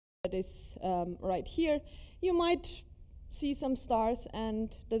that is right here, you might see some stars.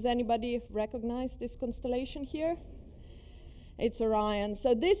 And does anybody recognize this constellation here? It's Orion.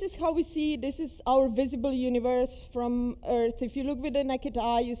 So this is how we see, this is our visible universe from Earth. If you look with the naked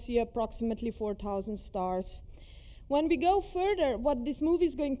eye, you see approximately 4,000 stars. When we go further, what this movie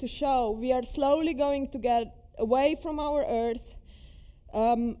is going to show, we are slowly going to get away from our Earth,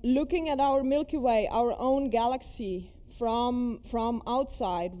 looking at our Milky Way, our own galaxy, from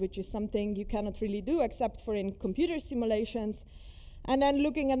outside, which is something you cannot really do except for in computer simulations, and then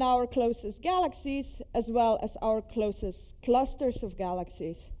looking at our closest galaxies as well as our closest clusters of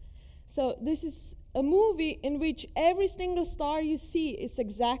galaxies. So this is a movie in which every single star you see is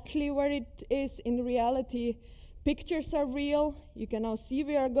exactly where it is in reality. Pictures are real. You can now see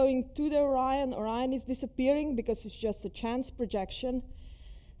we are going to the Orion. Orion is disappearing because it's just a chance projection.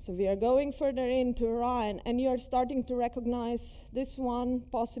 So we are going further into Orion, and you are starting to recognize this one,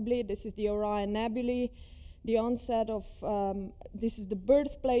 possibly. This is the Orion Nebulae, the onset of, this is the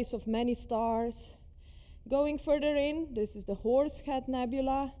birthplace of many stars. Going further in, this is the Horsehead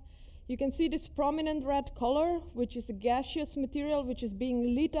Nebula. You can see this prominent red color, which is a gaseous material which is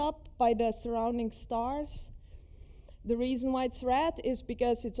being lit up by the surrounding stars. The reason why it's red is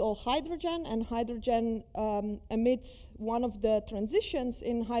because it's all hydrogen, and hydrogen emits one of the transitions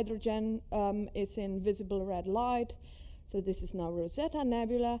in hydrogen is in visible red light. So this is now Rosetta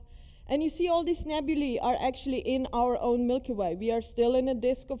Nebula. And you see all these nebulae are actually in our own Milky Way. We are still in a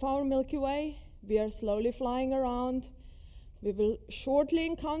disk of our Milky Way. We are slowly flying around. We will shortly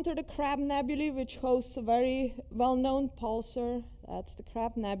encounter the Crab Nebulae, which hosts a very well-known pulsar. That's the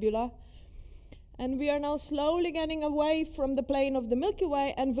Crab Nebula. And we are now slowly getting away from the plane of the Milky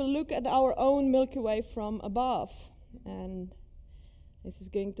Way, and we'll look at our own Milky Way from above. And this is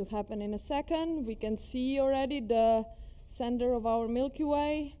going to happen in a second. We can see already the center of our Milky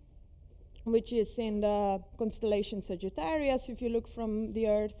Way, which is in the constellation Sagittarius, if you look from the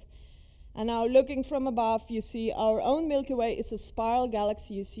Earth. And now looking from above, you see our own Milky Way is a spiral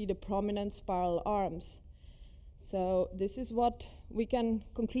galaxy. You see the prominent spiral arms. So this is what we can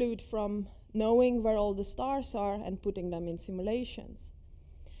conclude from knowing where all the stars are and putting them in simulations.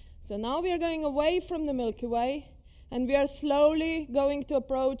 So now we are going away from the Milky Way, and we are slowly going to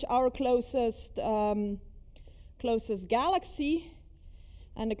approach our closest galaxy.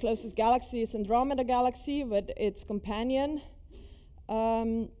 And the closest galaxy is Andromeda Galaxy with its companion.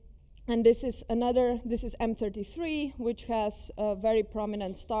 And this is M33, which has a very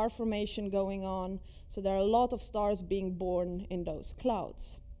prominent star formation going on. So there are a lot of stars being born in those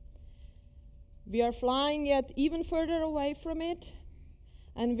clouds. We are flying yet even further away from it,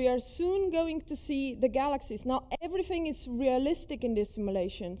 and we are soon going to see the galaxies. Now, everything is realistic in this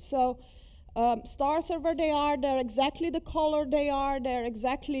simulation. So stars are where they are. They're exactly the color they are. They're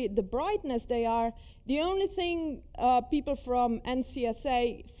exactly the brightness they are. The only thing people from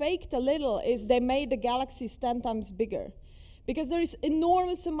NCSA faked a little is they made the galaxies 10 times bigger, because there is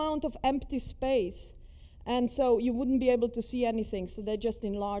enormous amount of empty space. And so you wouldn't be able to see anything, so they just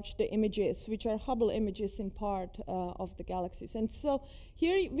enlarged the images, which are Hubble images in part of the galaxies. And so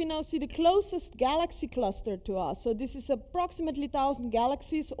here we now see the closest galaxy cluster to us. So this is approximately 1,000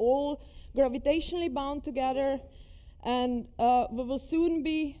 galaxies, all gravitationally bound together. And we will soon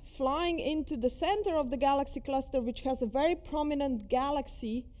be flying into the center of the galaxy cluster, which has a very prominent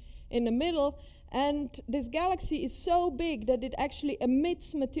galaxy in the middle. And this galaxy is so big that it actually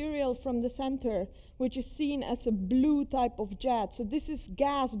emits material from the center, which is seen as a blue type of jet. So this is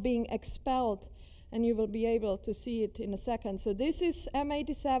gas being expelled, and you will be able to see it in a second. So this is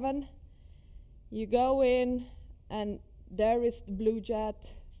M87. You go in, and there is the blue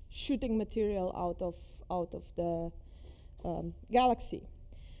jet shooting material out of the galaxy.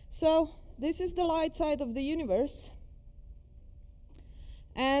 So this is the light side of the universe.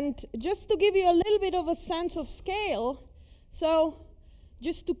 And just to give you a little bit of a sense of scale, so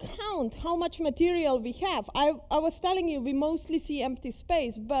just to count how much material we have, I was telling you we mostly see empty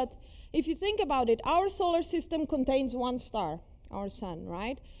space, but if you think about it, our solar system contains one star, our sun,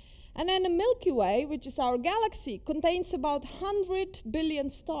 right? And then the Milky Way, which is our galaxy, contains about 100 billion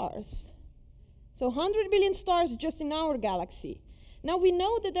stars. So 100 billion stars just in our galaxy. Now we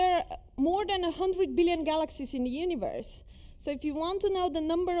know that there are more than 100 billion galaxies in the universe. So if you want to know the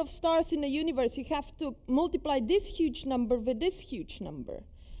number of stars in the universe, you have to multiply this huge number with this huge number.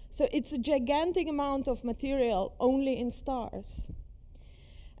 So it's a gigantic amount of material only in stars.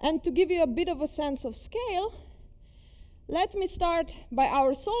 And to give you a bit of a sense of scale, let me start by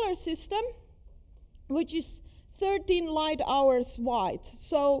our solar system, which is 13 light hours wide.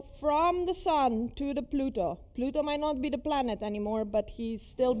 So from the sun to the Pluto might not be the planet anymore, but he's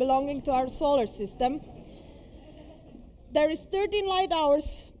still belonging to our solar system. There is 13 light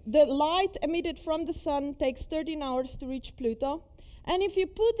hours. The light emitted from the sun takes 13 hours to reach Pluto. And if you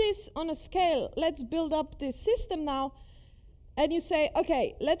put this on a scale, let's build up this system now, and you say,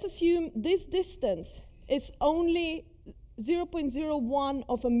 okay, let's assume this distance is only 0.01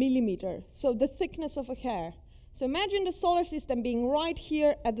 of a millimeter, so the thickness of a hair. So imagine the solar system being right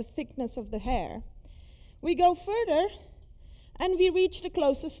here at the thickness of the hair. We go further, and we reach the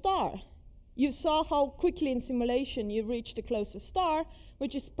closest star. You saw how quickly in simulation you reach the closest star,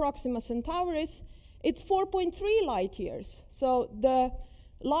 which is Proxima Centaurus. It's 4.3 light years. So the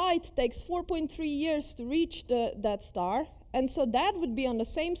light takes 4.3 years to reach that star, and so that would be on the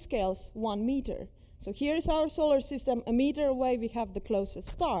same scales, 1 meter. So here's our solar system. A meter away, we have the closest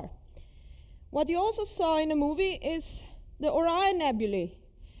star. What you also saw in the movie is the Orion Nebulae.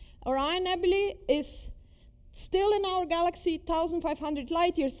 Orion Nebulae is still in our galaxy 1,500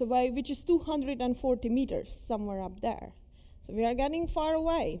 light years away, which is 240 meters, somewhere up there. So we are getting far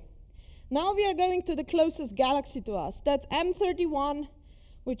away. Now we are going to the closest galaxy to us. That's M31,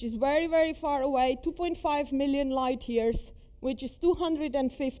 which is very, very far away, 2.5 million light years, which is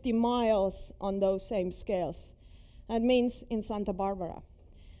 250 miles on those same scales. That means in Santa Barbara.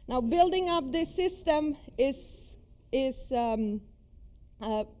 Now, building up this system would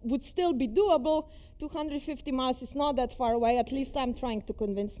still be doable. 250 miles is not that far away. At least I'm trying to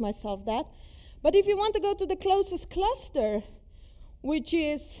convince myself that. But if you want to go to the closest cluster, which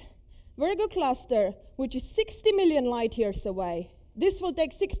is Virgo cluster, which is 60 million light years away, this will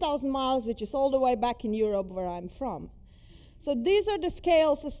take 6,000 miles, which is all the way back in Europe where I'm from. So these are the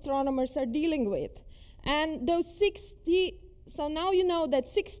scales astronomers are dealing with. And those 60, so now you know that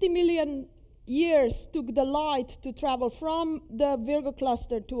 60 million years took the light to travel from the Virgo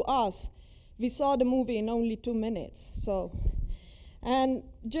cluster to us. We saw the movie in only 2 minutes. So, and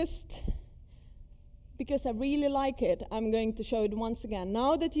just because I really like it, I'm going to show it once again.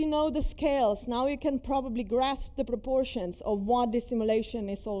 Now that you know the scales, now you can probably grasp the proportions of what this simulation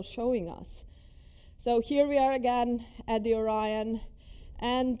is all showing us. So here we are again at the Orion.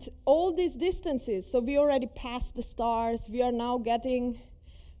 And all these distances, so we already passed the stars. We are now getting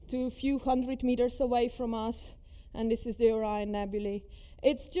to a few hundred meters away from us. And this is the Orion Nebulae.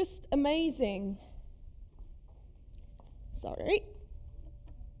 It's just amazing. Sorry.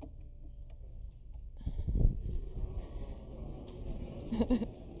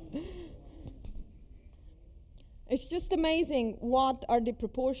 It's just amazing what are the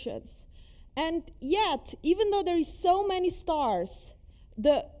proportions. And yet, even though there is so many stars,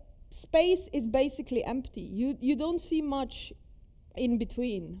 the space is basically empty. You don't see much in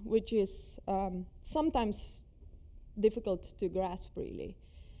between, which is sometimes difficult to grasp, really.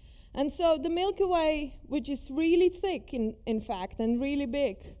 And so the Milky Way, which is really thick, in fact, and really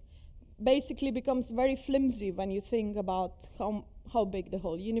big, basically becomes very flimsy when you think about how big the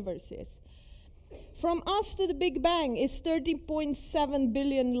whole universe is. From us to the Big Bang is 30.7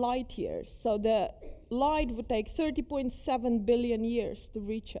 billion light years. So the light would take 30.7 billion years to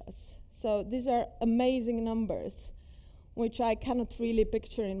reach us. So these are amazing numbers, which I cannot really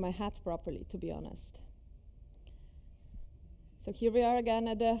picture in my head properly, to be honest. So here we are again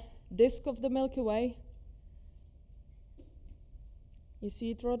at the disk of the Milky Way. You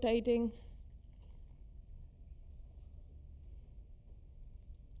see it rotating.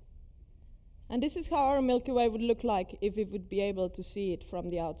 And this is how our Milky Way would look like if we would be able to see it from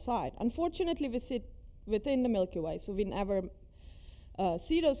the outside. Unfortunately, we sit within the Milky Way, so we never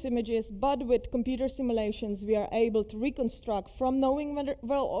see those images, but with computer simulations, we are able to reconstruct from knowing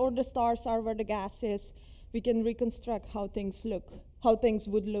where all the stars are, where the gas is, we can reconstruct how things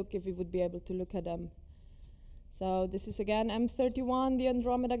would look if we would be able to look at them. So this is again M31, the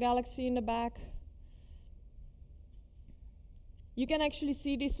Andromeda Galaxy in the back. You can actually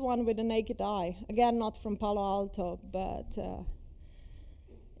see this one with the naked eye. Again, not from Palo Alto, but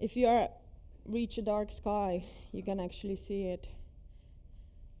if you reach a dark sky, you can actually see it.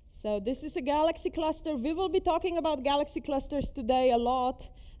 So this is a galaxy cluster. We will be talking about galaxy clusters today a lot,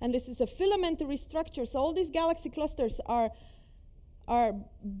 and this is a filamentary structure. So all these galaxy clusters are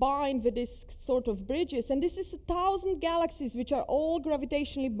bound with this sort of bridges, and this is 1,000 galaxies which are all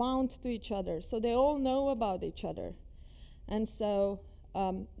gravitationally bound to each other, so they all know about each other. And so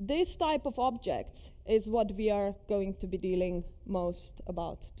this type of objects is what we are going to be dealing most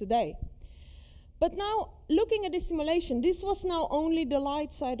about today. But now, looking at this simulation, this was now only the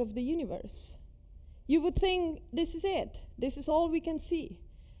light side of the universe. You would think this is it. This is all we can see.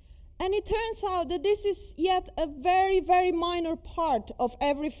 And it turns out that this is yet a very, very minor part of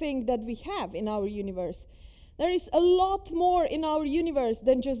everything that we have in our universe. There is a lot more in our universe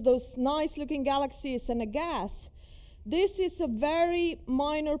than just those nice-looking galaxies and a gas. This is a very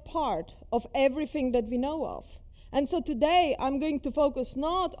minor part of everything that we know of. And so today, I'm going to focus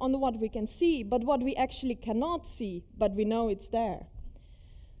not on what we can see, but what we actually cannot see, but we know it's there.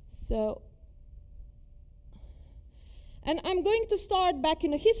 And I'm going to start back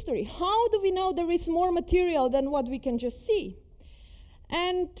in the history. How do we know there is more material than what we can just see?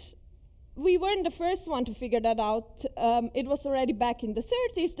 And we weren't the first one to figure that out. It was already back in the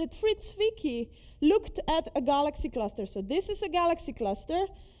 30s that Fritz Zwicky looked at a galaxy cluster. So this is a galaxy cluster,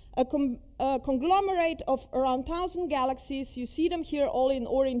 a conglomerate of around 1,000 galaxies. You see them here all in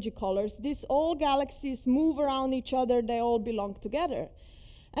orangey colors. These all galaxies move around each other. They all belong together.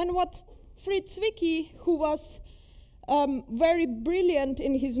 And what Fritz Zwicky, who was very brilliant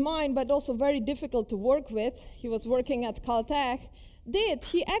in his mind, but also very difficult to work with, he was working at Caltech,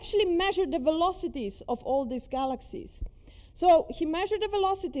 he actually measured the velocities of all these galaxies. So he measured the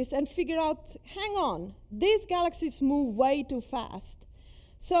velocities and figured out, hang on, these galaxies move way too fast.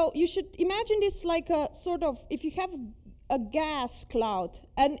 So you should imagine this like a sort of, if you have a gas cloud,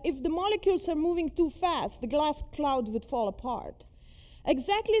 and if the molecules are moving too fast, the gas cloud would fall apart.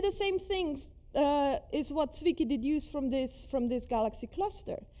 Exactly the same thing is what Zwicky deduced from this galaxy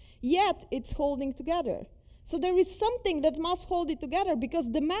cluster. Yet it's holding together. So there is something that must hold it together, because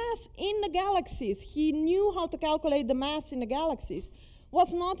the mass in the galaxies, he knew how to calculate the mass in the galaxies,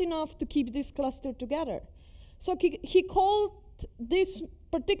 was not enough to keep this cluster together. So he called this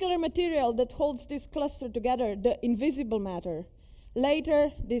particular material that holds this cluster together the invisible matter.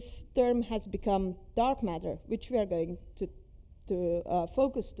 Later, this term has become dark matter, which we are going to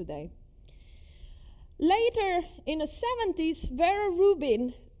focus today. Later, in the 70s, Vera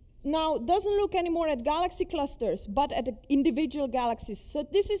Rubin now doesn't look anymore at galaxy clusters, but at individual galaxies. So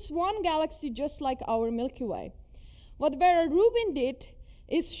this is one galaxy just like our Milky Way. What Vera Rubin did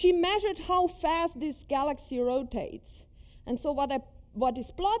is she measured how fast this galaxy rotates. And so what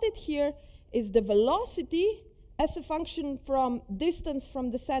is plotted here is the velocity as a function from distance from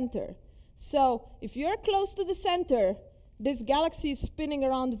the center. So if you're close to the center, this galaxy is spinning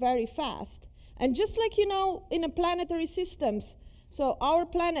around very fast. And just like you know in a planetary systems, so our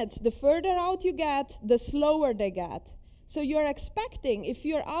planets, the further out you get, the slower they get. So you're expecting, if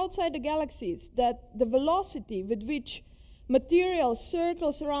you're outside the galaxies, that the velocity with which material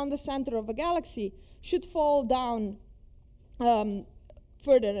circles around the center of a galaxy should fall down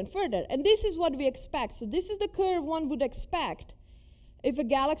further and further. And this is what we expect. So this is the curve one would expect if a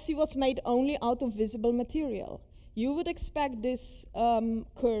galaxy was made only out of visible material. You would expect this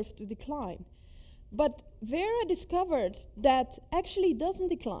curve to decline. But Vera discovered that actually doesn't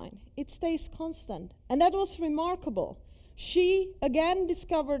decline. It stays constant. And that was remarkable. She, again,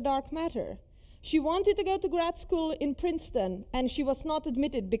 discovered dark matter. She wanted to go to grad school in Princeton, and she was not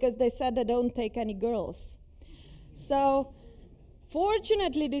admitted because they said they don't take any girls. So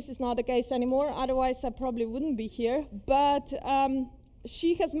fortunately, this is not the case anymore. Otherwise, I probably wouldn't be here. But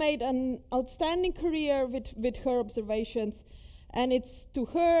she has made an outstanding career with her observations. And it's to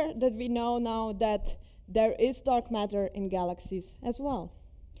her that we know now that there is dark matter in galaxies as well.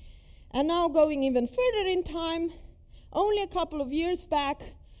 And now going even further in time, only a couple of years back,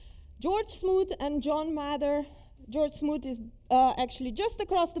 George Smoot and John Mather, George Smoot is actually just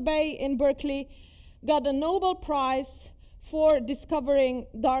across the bay in Berkeley, got a Nobel Prize for discovering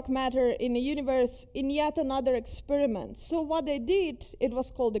dark matter in the universe in yet another experiment. So what they did, it was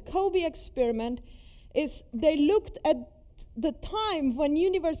called the Kobe experiment, is they looked at the time when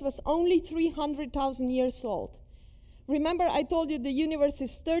universe was only 300,000 years old. Remember, I told you the universe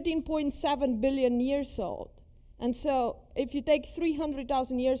is 13.7 billion years old. And so if you take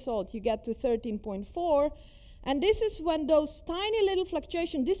 300,000 years old, you get to 13.4. And this is when those tiny little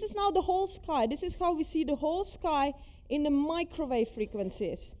fluctuations, this is now the whole sky. This is how we see the whole sky in the microwave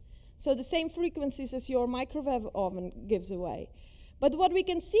frequencies. So the same frequencies as your microwave oven gives away. But what we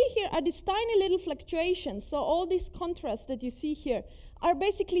can see here are these tiny little fluctuations. So all these contrasts that you see here are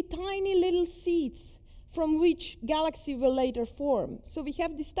basically tiny little seeds from which galaxy will later form. So we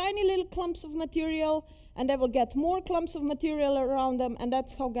have these tiny little clumps of material, and they will get more clumps of material around them, and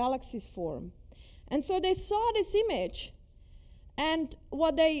that's how galaxies form. And so they saw this image, and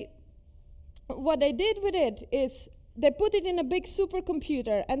what they did with it is they put it in a big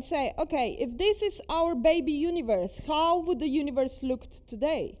supercomputer and say, okay, if this is our baby universe, how would the universe look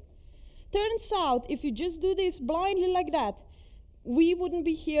today? Turns out, if you just do this blindly like that, we wouldn't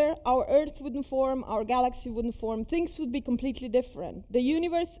be here, our Earth wouldn't form, our galaxy wouldn't form, things would be completely different. The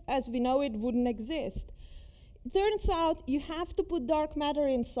universe as we know it wouldn't exist. It turns out you have to put dark matter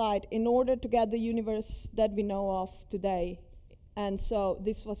inside in order to get the universe that we know of today. And so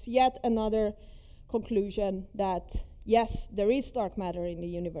this was yet another conclusion that, yes, there is dark matter in the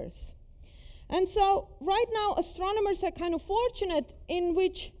universe. And so right now, astronomers are kind of fortunate in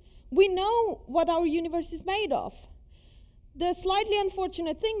which we know what our universe is made of. The slightly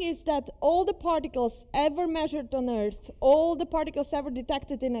unfortunate thing is that all the particles ever measured on Earth, all the particles ever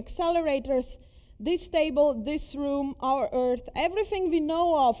detected in accelerators, this table, this room, our Earth, everything we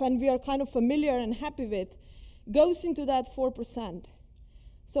know of and we are kind of familiar and happy with, goes into that 4%.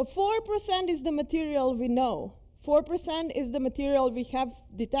 So 4% is the material we know. 4% is the material we have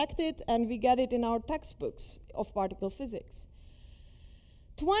detected and we get it in our textbooks of particle physics.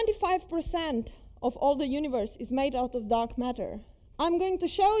 25% of all the universe is made out of dark matter. I'm going to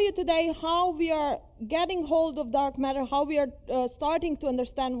show you today how we are getting hold of dark matter, how we are starting to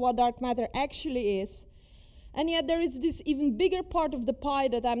understand what dark matter actually is. And yet there is this even bigger part of the pie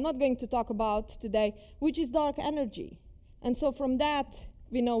that I'm not going to talk about today, which is dark energy. And so from that,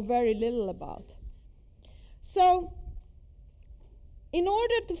 we know very little about. So in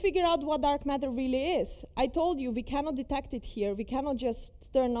order to figure out what dark matter really is, I told you we cannot detect it here. We cannot just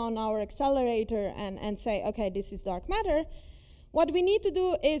turn on our accelerator and say, okay, this is dark matter. What we need to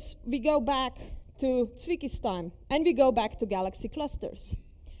do is we go back to Zwicky's time, and we go back to galaxy clusters.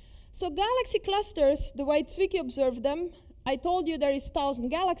 So galaxy clusters, the way Zwicky observed them, I told you there is 1,000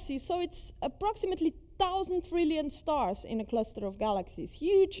 galaxies, so it's approximately 1,000 trillion stars in a cluster of galaxies,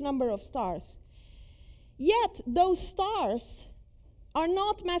 huge number of stars. Yet those stars are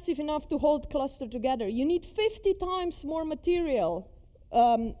not massive enough to hold cluster together. You need 50 times more material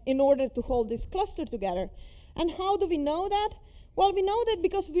in order to hold this cluster together. And how do we know that? Well, we know that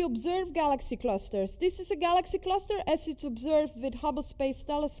because we observe galaxy clusters. This is a galaxy cluster as it's observed with Hubble Space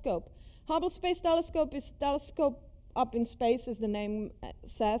Telescope. Hubble Space Telescope is a telescope up in space, as the name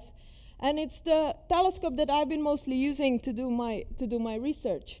says. And it's the telescope that I've been mostly using to do my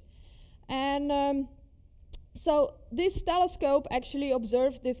research. And so this telescope actually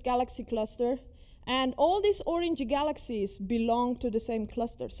observed this galaxy cluster, and all these orange galaxies belong to the same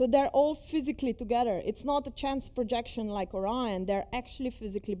cluster. So they're all physically together. It's not a chance projection like Orion. They're actually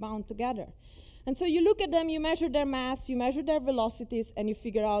physically bound together. And so you look at them, you measure their mass, you measure their velocities, and you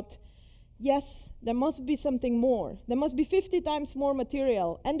figure out, yes, there must be something more. There must be 50 times more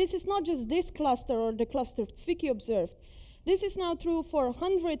material. And this is not just this cluster or the cluster Zwicky observed. This is now true for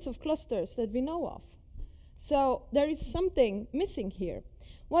hundreds of clusters that we know of. So there is something missing here.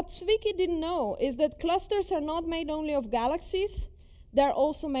 What Zwicky didn't know is that clusters are not made only of galaxies, they're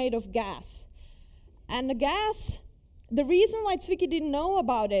also made of gas. And the gas, the reason why Zwicky didn't know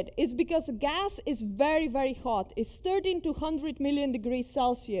about it is because gas is very, very hot. It's 13 to 100 million degrees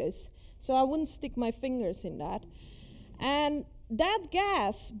Celsius. So I wouldn't stick my fingers in that. And that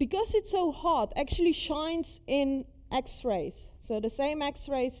gas, because it's so hot, actually shines in X-rays. So the same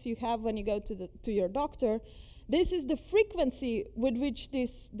X-rays you have when you go to your doctor, this is the frequency with which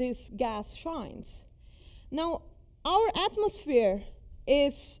this gas shines. Now, our atmosphere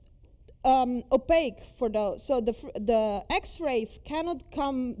is opaque for those. So the X-rays cannot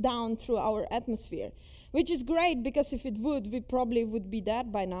come down through our atmosphere, which is great because if it would, we probably would be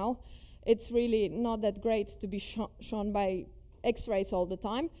dead by now. It's really not that great to be shone by X-rays all the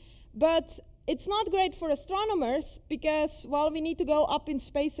time. But it's not great for astronomers because, well, we need to go up in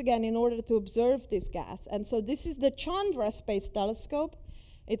space again in order to observe this gas. And so this is the Chandra Space Telescope.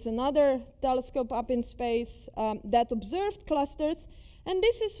 It's another telescope up in space that observed clusters. And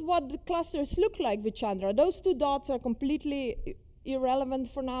this is what the clusters look like with Chandra. Those two dots are completely irrelevant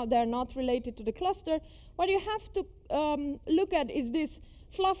for now. They're not related to the cluster. What you have to look at is this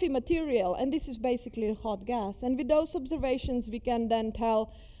fluffy material, and this is basically a hot gas. And with those observations, we can then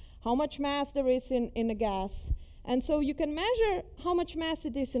tell how much mass there is in a gas. And so you can measure how much mass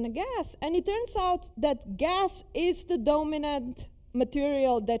it is in a gas, and it turns out that gas is the dominant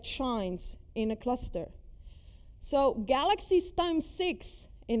material that shines in a cluster. So galaxies times 6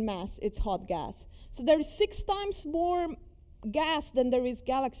 in mass, it's hot gas. So there is 6 times more gas than there is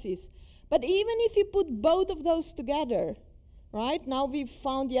galaxies. But even if you put both of those together, right, now we've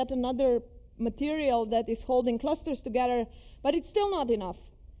found yet another material that is holding clusters together, but it's still not enough.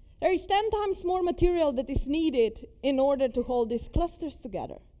 There is 10 times more material that is needed in order to hold these clusters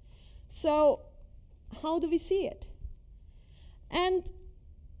together. So how do we see it? And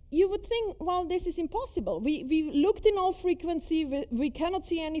you would think, well, this is impossible. We looked in all frequency, we cannot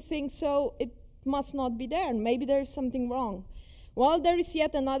see anything, so it must not be there, and maybe there is something wrong. Well, there is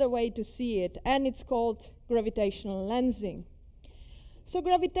yet another way to see it, and it's called gravitational lensing. So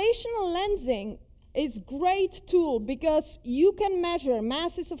gravitational lensing is a great tool because you can measure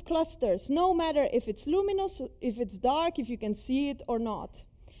masses of clusters, no matter if it's luminous, if it's dark, if you can see it or not.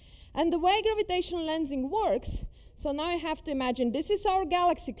 And the way gravitational lensing works, so now you have to imagine this is our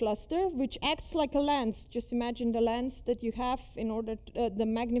galaxy cluster, which acts like a lens. Just imagine the lens that you have in order to, the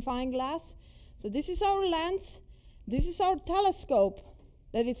magnifying glass. So this is our lens, this is our telescope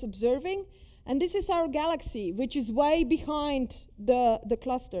that is observing, and this is our galaxy, which is way behind the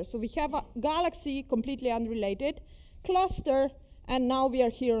cluster. So we have a galaxy, completely unrelated, cluster, and now we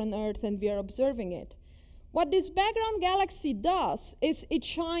are here on Earth and we are observing it. What this background galaxy does is it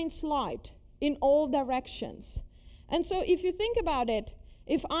shines light in all directions. And so if you think about it,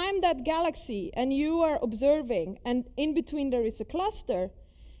 if I'm that galaxy and you are observing, and in between there is a cluster,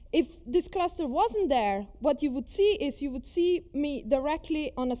 if this cluster wasn't there, what you would see is you would see me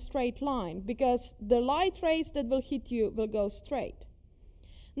directly on a straight line, because the light rays that will hit you will go straight.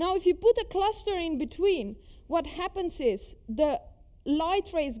 Now, if you put a cluster in between, what happens is the light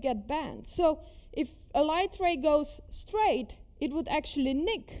rays get bent. So if a light ray goes straight, it would actually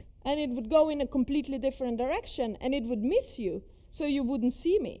nick, and it would go in a completely different direction, and it would miss you, so you wouldn't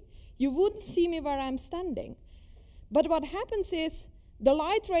see me. You wouldn't see me where I'm standing. But what happens is the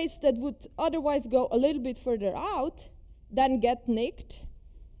light rays that would otherwise go a little bit further out then get nicked,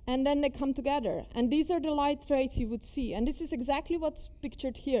 and then they come together. And these are the light rays you would see. And this is exactly what's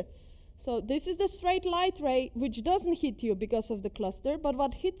pictured here. So this is the straight light ray, which doesn't hit you because of the cluster, but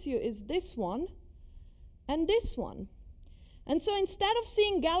what hits you is this one and this one. And so instead of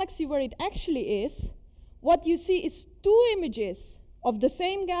seeing galaxy where it actually is, what you see is two images of the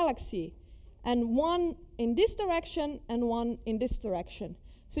same galaxy, and one in this direction and one in this direction.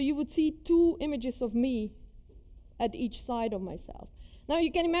 So you would see two images of me at each side of myself. Now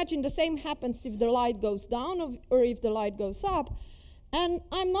you can imagine the same happens if the light goes down or if the light goes up. And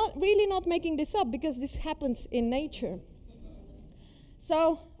I'm really not making this up, because this happens in nature.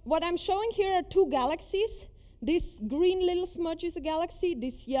 So what I'm showing here are two galaxies. This green little smudge is a galaxy,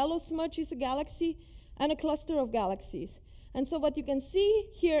 this yellow smudge is a galaxy, and a cluster of galaxies. And so what you can see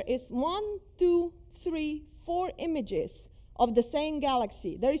here is 1, 2, 3, 4 images of the same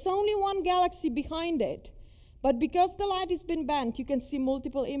galaxy. There is only one galaxy behind it, but because the light has been bent, you can see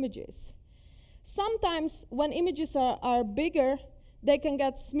multiple images. Sometimes when images are bigger, they can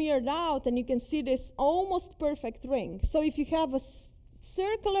get smeared out, and you can see this almost perfect ring. So if you have a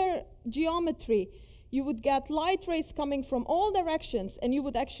circular geometry, you would get light rays coming from all directions, and you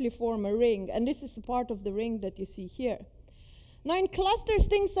would actually form a ring. And this is a part of the ring that you see here. Now in clusters,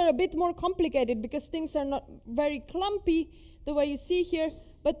 things are a bit more complicated, because things are not very clumpy the way you see here,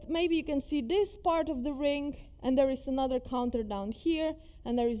 but maybe you can see this part of the ring, and there is another counter down here,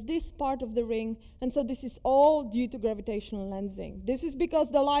 and there is this part of the ring, and so this is all due to gravitational lensing. This is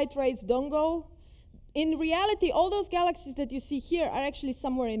because the light rays don't go. In reality, all those galaxies that you see here are actually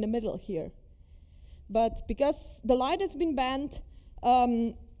somewhere in the middle here. But because the light has been bent,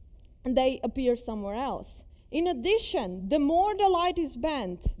 they appear somewhere else. In addition, the more the light is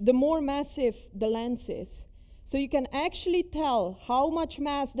bent, the more massive the lens is. So you can actually tell how much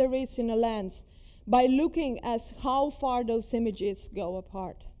mass there is in a lens by looking at how far those images go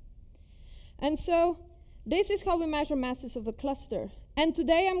apart. And so this is how we measure masses of a cluster. And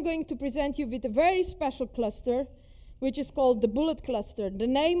today I'm going to present you with a very special cluster, which is called the bullet cluster. The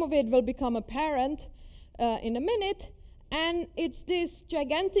name of it will become apparent in a minute. And it's this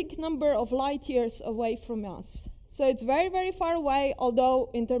gigantic number of light years away from us. So it's very, very far away, although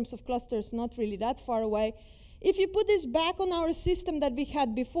in terms of clusters, not really that far away. If you put this back on our system that we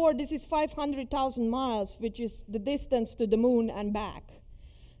had before, this is 500,000 miles, which is the distance to the moon and back.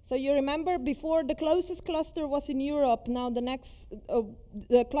 So you remember before the closest cluster was in Europe, now the next,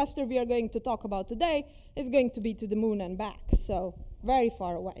 the cluster we are going to talk about today is going to be to the moon and back, so very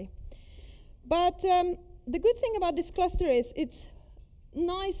far away. But the good thing about this cluster is it's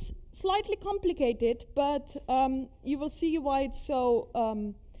nice, slightly complicated, but you will see why it's so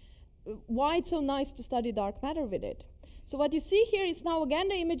nice to study dark matter with it. So what you see here is now again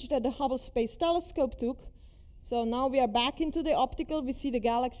the image that the Hubble Space Telescope took. So now we are back into the optical, we see the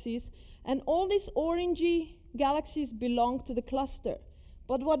galaxies, and all these orangey galaxies belong to the cluster.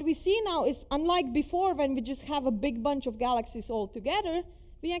 But what we see now is, unlike before when we just have a big bunch of galaxies all together,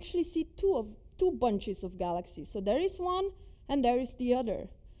 we actually see two bunches of galaxies. So there is one and there is the other.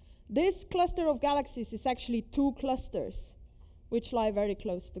 This cluster of galaxies is actually two clusters which lie very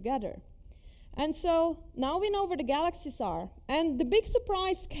close together. And so now we know where the galaxies are. And the big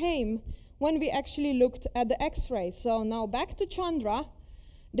surprise came when we actually looked at the X-rays. So now back to Chandra.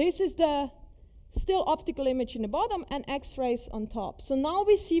 This is the still optical image in the bottom and X-rays on top. So now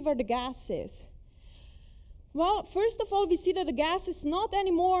we see where the gas is. Well, first of all, we see that the gas is not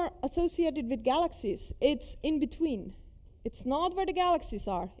anymore associated with galaxies. It's in between. It's not where the galaxies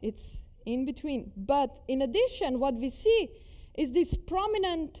are. It's in between. But in addition, what we see is this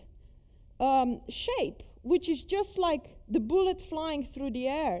prominent shape, which is just like the bullet flying through the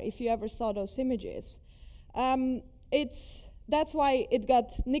air, if you ever saw those images. That's why it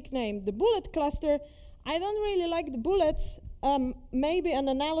got nicknamed the bullet cluster. I don't really like the bullets. Maybe an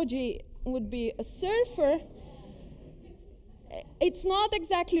analogy would be a surfer. It's not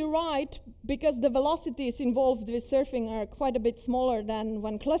exactly right, because the velocities involved with surfing are quite a bit smaller than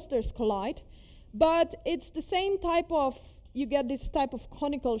when clusters collide. But it's the same type of, you get this type of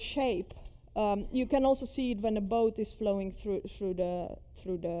conical shape. You can also see it when a boat is flowing through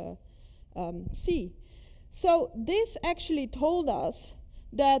the sea. So this actually told us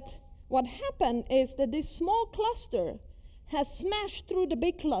that what happened is that this small cluster has smashed through the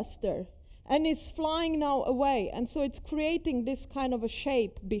big cluster and is flying now away. And so it's creating this kind of a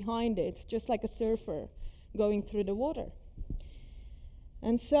shape behind it, just like a surfer going through the water.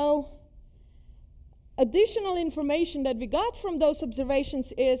 And so additional information that we got from those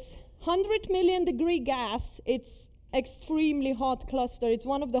observations is 100 million degree gas. It's extremely hot cluster. It's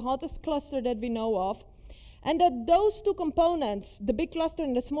one of the hottest clusters that we know of. And that those two components, the big cluster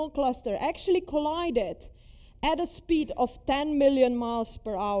and the small cluster, actually collided at a speed of 10 million miles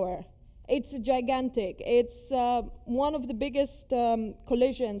per hour. It's gigantic. It's one of the biggest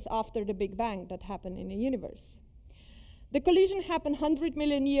collisions after the Big Bang that happened in the universe. The collision happened 100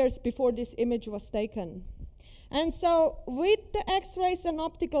 million years before this image was taken. And so with the X-rays and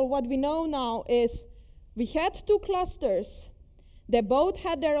optical, what we know now is we had two clusters. They both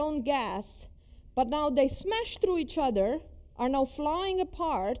had their own gas, but now they smash through each other, are now flying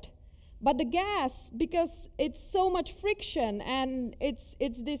apart. But the gas, because it's so much friction and it's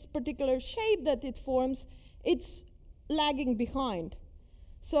this particular shape that it forms, it's lagging behind.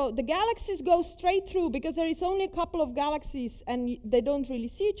 So the galaxies go straight through, because there is only a couple of galaxies and they don't really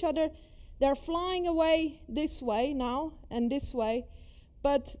see each other. They're flying away this way now and this way.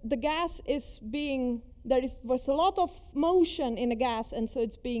 But the gas is being, there's a lot of motion in the gas, and so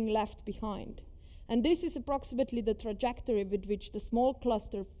it's being left behind. And this is approximately the trajectory with which the small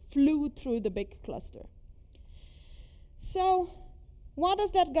cluster flew through the big cluster. So what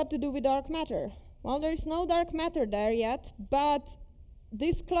does that got to do with dark matter? Well, there is no dark matter there yet, but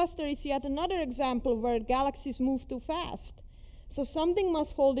this cluster is yet another example where galaxies move too fast. So something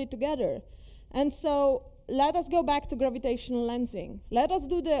must hold it together. And so let us go back to gravitational lensing. Let us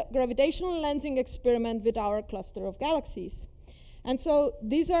do the gravitational lensing experiment with our cluster of galaxies. And so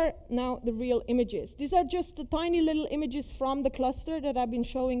these are now the real images. These are just the tiny little images from the cluster that I've been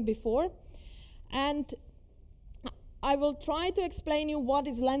showing before. And I will try to explain you what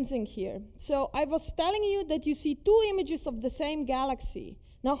is lensing here. So I was telling you that you see two images of the same galaxy.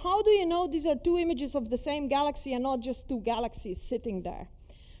 Now, how do you know these are two images of the same galaxy and not just two galaxies sitting there?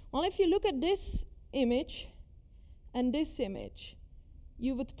 Well, if you look at this image and this image,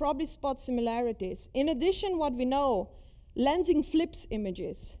 you would probably spot similarities. In addition, what we know, lensing flips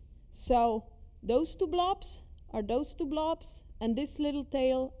images. So those two blobs are those two blobs, and this little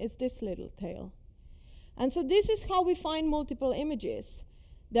tail is this little tail. And so this is how we find multiple images.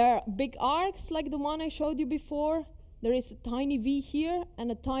 There are big arcs like the one I showed you before. There is a tiny V here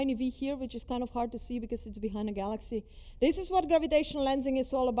and a tiny V here, which is kind of hard to see because it's behind a galaxy. This is what gravitational lensing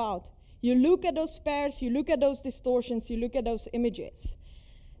is all about. You look at those pairs, you look at those distortions, you look at those images.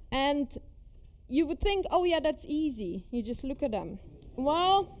 And you would think, oh yeah, that's easy. You just look at them.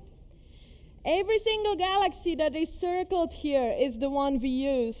 Well, every single galaxy that is circled here is the one we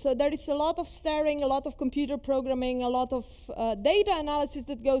use. So there is a lot of staring, a lot of computer programming, a lot of data analysis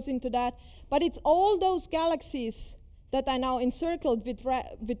that goes into that. But it's all those galaxies that are now encircled with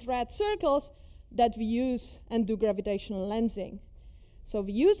red circles that we use and do gravitational lensing. So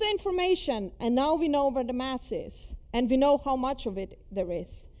we use the information, and now we know where the mass is, and we know how much of it there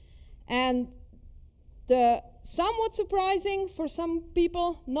is. And the somewhat surprising for some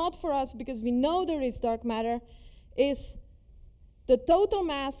people, not for us because we know there is dark matter, is the total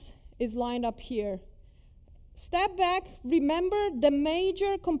mass is lined up here. Step back, remember the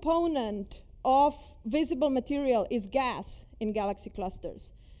major component of visible material is gas in galaxy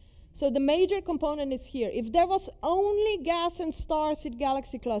clusters. So the major component is here. If there was only gas and stars in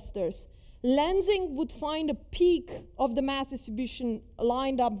galaxy clusters, lensing would find a peak of the mass distribution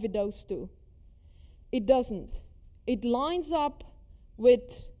lined up with those two. It doesn't. It lines up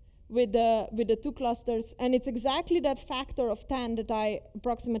with with the two clusters, and it's exactly that factor of 10 that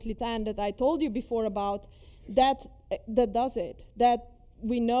approximately 10 that I told you before about, that does it. That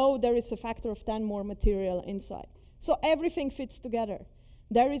we know there is a factor of 10 more material inside. So everything fits together.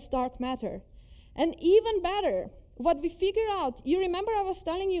 There is dark matter. And even better, what we figure out, you remember I was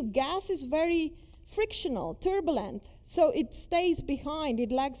telling you gas is very frictional, turbulent, so it stays behind,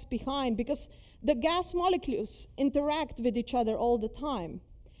 it lags behind, because the gas molecules interact with each other all the time.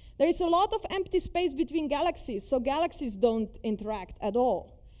 There is a lot of empty space between galaxies, so galaxies don't interact at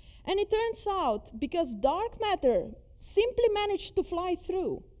all. And it turns out, because dark matter simply managed to fly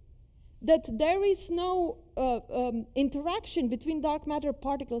through, that there is no interaction between dark matter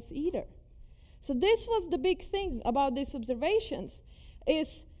particles either. So this was the big thing about these observations,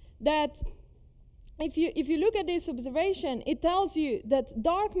 is that if you look at this observation, it tells you that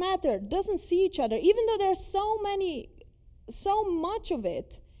dark matter doesn't see each other. Even though there's so much of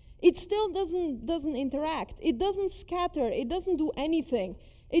it, it still doesn't interact. It doesn't scatter. It doesn't do anything.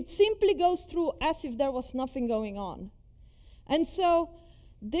 It simply goes through as if there was nothing going on. And so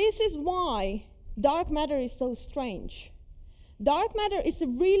this is why dark matter is so strange. Dark matter is a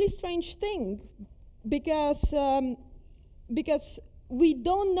really strange thing because we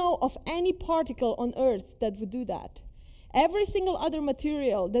don't know of any particle on Earth that would do that. Every single other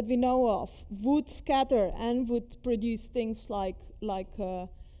material that we know of would scatter and would produce things like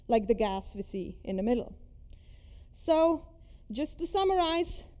the gas we see in the middle. So, just to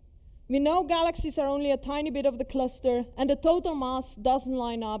summarize, we know galaxies are only a tiny bit of the cluster, and the total mass doesn't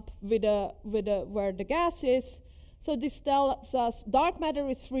line up with where the gas is. So this tells us dark matter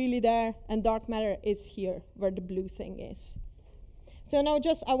is really there, and dark matter is here, where the blue thing is. So now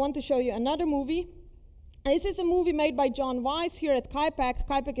I want to show you another movie. This is a movie made by John Weiss here at CAIPAC.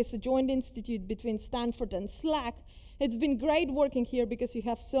 CAIPAC is a joint institute between Stanford and SLAC. It's been great working here because you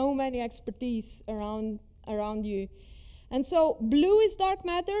have so many expertise around you. And so blue is dark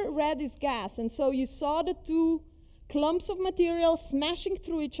matter, red is gas. And so you saw the two clumps of material smashing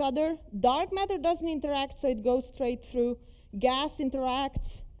through each other. Dark matter doesn't interact, so it goes straight through. Gas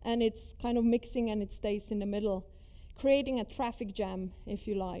interacts, and it's kind of mixing, and it stays in the middle, creating a traffic jam, if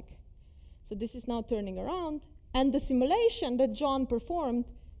you like. So this is now turning around, and the simulation that John performed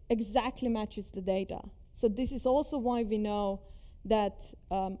exactly matches the data. So this is also why we know that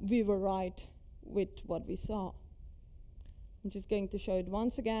we were right with what we saw. I'm just going to show it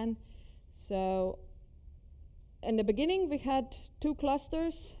once again. So in the beginning, we had two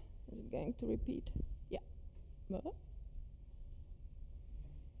clusters. Is it going to repeat? Yeah.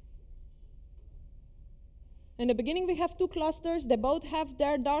 In the beginning, we have two clusters. They both have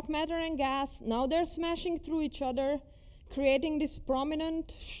their dark matter and gas. Now they're smashing through each other, creating this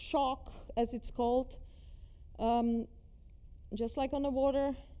prominent shock, as it's called, just like on the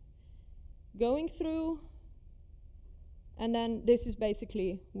water, going through. And then this is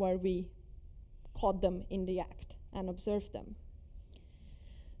basically where we caught them in the act and observed them.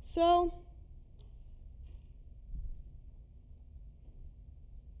 So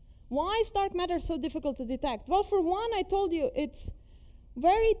why is dark matter so difficult to detect? Well, for one, I told you it's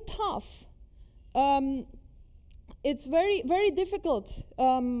very tough. It's very, very difficult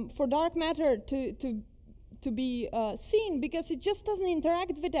for dark matter to be seen because it just doesn't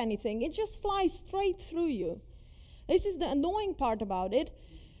interact with anything. It just flies straight through you. This is the annoying part about it.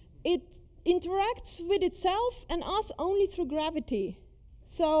 It interacts with itself and us only through gravity.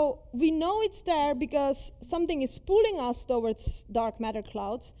 So we know it's there because something is pulling us towards dark matter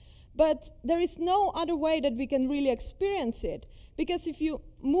clouds, but there is no other way that we can really experience it. Because if you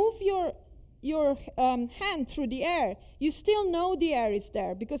move your hand through the air, you still know the air is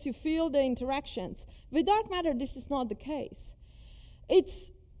there because you feel the interactions. With dark matter, this is not the case.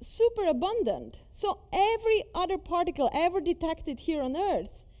 It's super abundant. So every other particle ever detected here on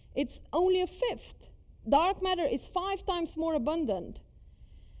Earth, it's only a fifth. Dark matter is 5 times more abundant.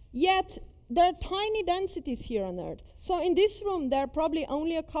 Yet there are tiny densities here on Earth. So in this room, there are probably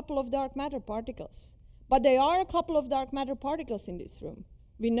only a couple of dark matter particles. But there are a couple of dark matter particles in this room.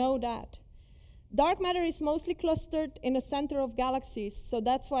 We know that. Dark matter is mostly clustered in the center of galaxies, so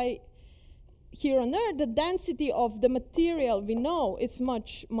that's why here on Earth, the density of the material we know is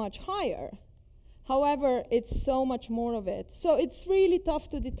much, much higher. However, it's so much more of it. So it's really tough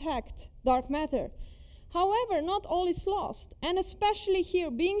to detect dark matter. However, not all is lost. And especially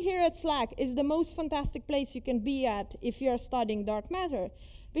here, being here at SLAC is the most fantastic place you can be at if you're studying dark matter.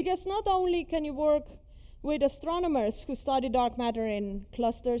 Because not only can you work with astronomers who study dark matter in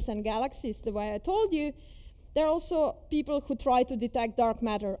clusters and galaxies, the way I told you, there are also people who try to detect dark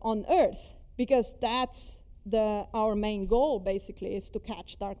matter on Earth, because that's our main goal, basically, is to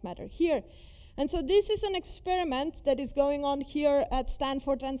catch dark matter here. And so this is an experiment that is going on here at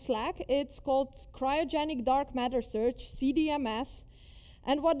Stanford and SLAC. It's called Cryogenic Dark Matter Search, CDMS.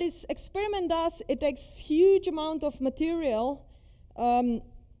 And what this experiment does, it takes huge amount of material,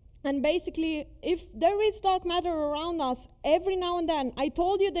 and basically, if there is dark matter around us, every now and then, I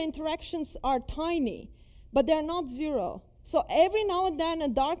told you the interactions are tiny, but they're not zero. So every now and then, a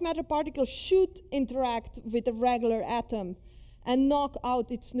dark matter particle should interact with a regular atom and knock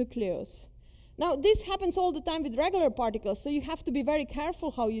out its nucleus. Now, this happens all the time with regular particles, so you have to be very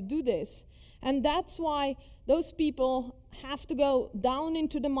careful how you do this. And that's why those people have to go down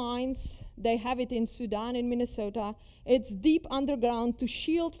into the mines. They have it in Sudan, in Minnesota. It's deep underground to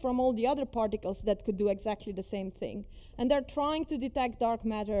shield from all the other particles that could do exactly the same thing. And they're trying to detect dark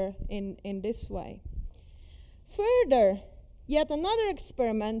matter in this way. Further, yet another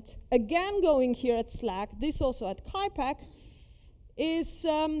experiment, again going here at SLAC, this also at KIPAC, is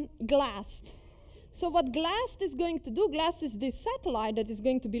GLAST. So what GLAST is going to do, GLAST is this satellite that is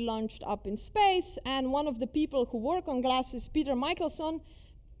going to be launched up in space, and one of the people who work on GLAST is Peter Michelson,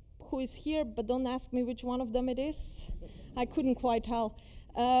 who is here, but don't ask me which one of them it is. I couldn't quite tell.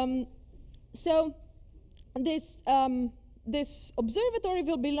 So this observatory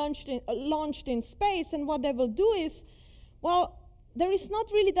will be launched in space, and what they will do is, well, there is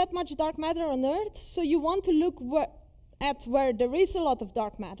not really that much dark matter on Earth, so you want to look at where there is a lot of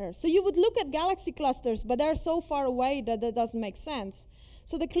dark matter. So you would look at galaxy clusters, but they're so far away that that doesn't make sense.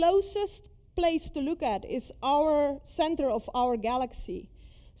 So the closest place to look at is our center of our galaxy.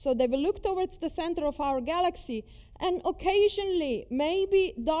 So they will look towards the center of our galaxy, and occasionally,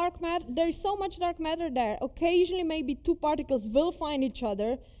 maybe dark matter, there is so much dark matter there, occasionally maybe two particles will find each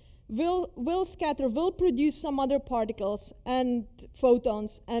other, will scatter, will produce some other particles and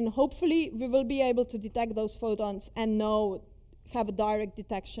photons, and hopefully we will be able to detect those photons and have a direct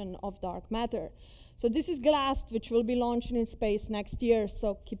detection of dark matter. So this is GLAST, which will be launched in space next year,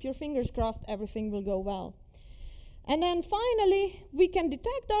 so keep your fingers crossed, everything will go well. And then finally, we can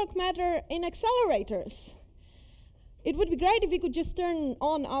detect dark matter in accelerators. It would be great if we could just turn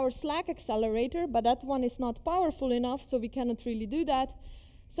on our SLAC accelerator, but that one is not powerful enough, so we cannot really do that.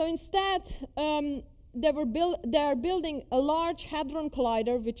 So instead, they are building a Large Hadron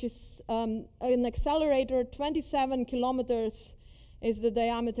Collider, which is an accelerator, 27 kilometers is the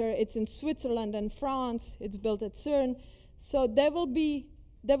diameter. It's in Switzerland and France. It's built at CERN. So they will be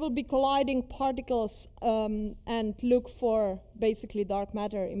colliding particles and look for basically dark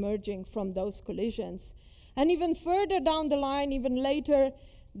matter emerging from those collisions. And even further down the line, even later,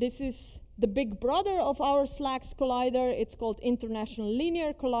 this is the big brother of our SLAC collider. It's called International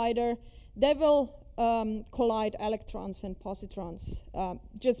Linear Collider. They will collide electrons and positrons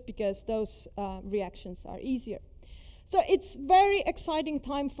just because those reactions are easier. So it's very exciting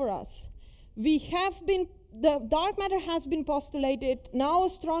time for us. The dark matter has been postulated. Now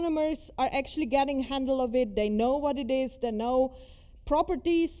astronomers are actually getting a handle of it. They know what it is. They know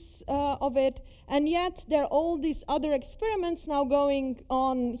properties of it. And yet there are all these other experiments now going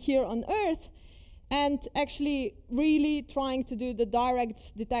on here on Earth and actually really trying to do the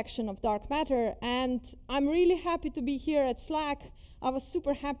direct detection of dark matter. And I'm really happy to be here at SLAC. I was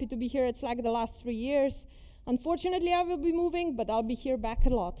super happy to be here at SLAC the last 3 years. Unfortunately, I will be moving, but I'll be here back a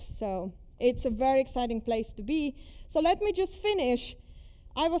lot. So it's a very exciting place to be. So let me just finish.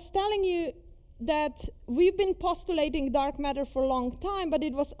 I was telling you that we've been postulating dark matter for a long time, but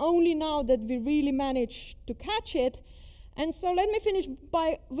it was only now that we really managed to catch it. And so let me finish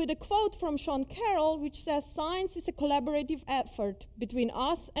with a quote from Sean Carroll, which says, "Science is a collaborative effort between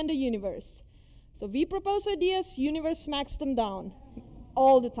us and the universe. So we propose ideas, universe smacks them down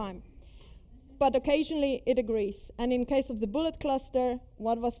all the time. But occasionally it agrees. And in case of the bullet cluster,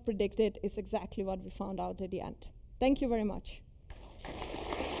 what was predicted is exactly what we found out at the end." Thank you very much.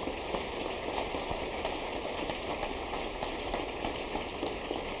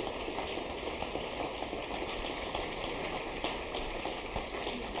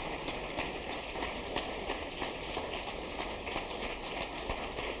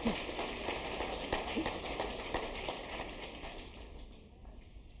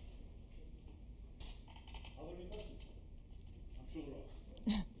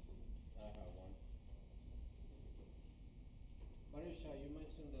 Marusa, you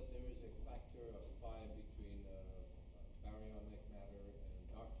mentioned that there is a factor of 5 between baryonic matter and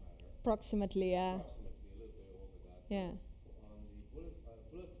dark matter. Approximately, yeah. Approximately, a little bit over that. Yeah. On the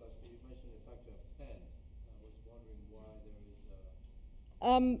bullet cluster, you mentioned a factor of 10. I was wondering why there is a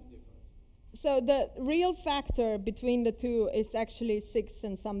difference. So the real factor between the two is actually 6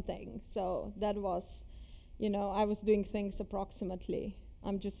 and something. So that was, I was doing things approximately.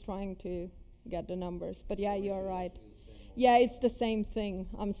 I'm just trying to get the numbers. But yeah, you're right. Yeah, it's the same thing.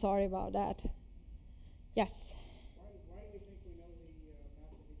 I'm sorry about that. Yes? Why do we think we know the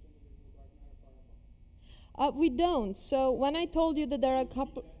mass of each individual dark matter particle? We don't. So when I told you that there are a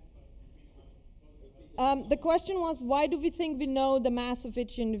couple... the question was, why do we think we know the mass of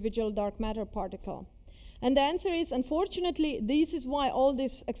each individual dark matter particle? And the answer is, unfortunately, this is why all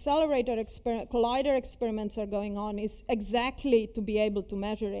these accelerator collider experiments are going on, is exactly to be able to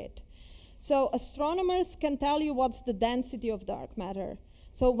measure it. So astronomers can tell you what's the density of dark matter.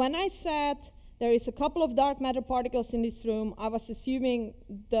 So when I said there is a couple of dark matter particles in this room, I was assuming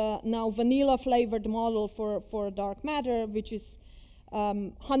the now vanilla-flavored model for dark matter, which is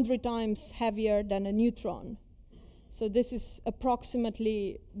 100 times heavier than a neutron. So this is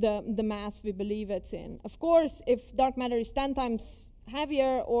approximately the mass we believe it's in. Of course, if dark matter is 10 times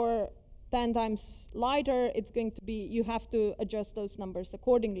heavier or 10 times lighter, it's going to be, you have to adjust those numbers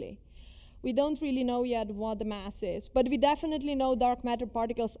accordingly. We don't really know yet what the mass is, but we definitely know dark matter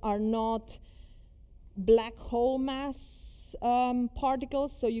particles are not black hole mass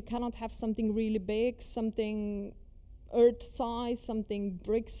particles, so you cannot have something really big, something Earth size, something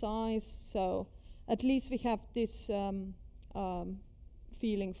brick size, so at least we have this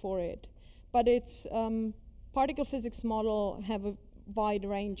feeling for it. But it's particle physics model have a wide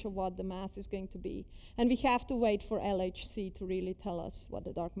range of what the mass is going to be. And we have to wait for LHC to really tell us what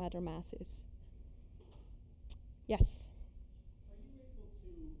the dark matter mass is. Yes? Are you able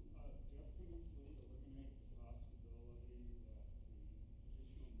to definitely eliminate the possibility that the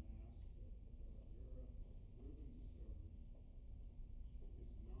additional mass that Rubin discovered is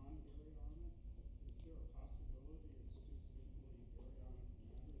non-baryonic? Is there a possibility it's just simply baryonic matter that's not lit up like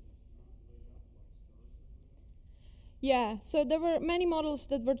stars are lit up? Yeah, so there were many models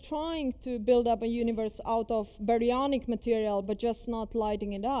that were trying to build up a universe out of baryonic material, but just not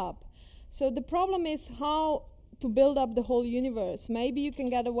lighting it up. So the problem is how to build up the whole universe. Maybe you can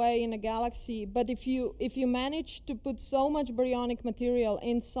get away in a galaxy, but if you manage to put so much baryonic material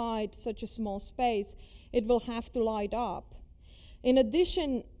inside such a small space, it will have to light up. In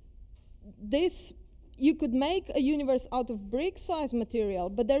addition, you could make a universe out of brick-sized material,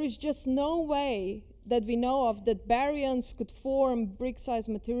 but there is just no way that we know of that baryons could form brick-sized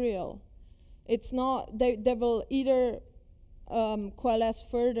material. It's not, they will either coalesce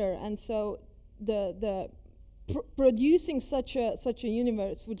further, and so producing such a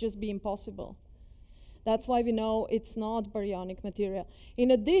universe would just be impossible. That's why we know it's not baryonic material. In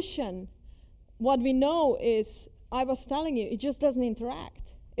addition, what we know is, I was telling you, it just doesn't interact.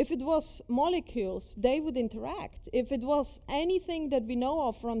 If it was molecules, they would interact. If it was anything that we know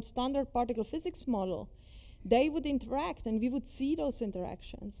of from standard particle physics model, they would interact and we would see those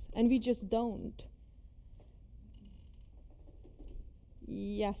interactions, and we just don't.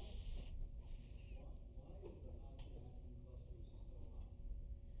 Yes?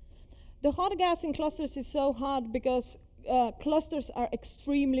 The hot gas in clusters is so hot because clusters are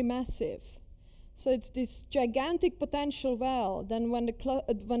extremely massive. So it's this gigantic potential well. Then when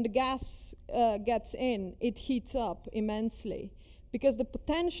the gas gets in, it heats up immensely. Because the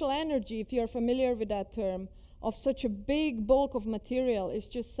potential energy, if you're familiar with that term, of such a big bulk of material is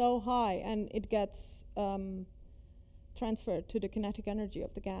just so high, and it gets transferred to the kinetic energy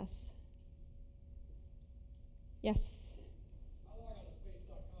of the gas. Yes? I log on to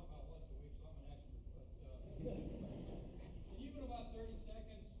space.com about once a week, so I'm an expert. But can you, in about 30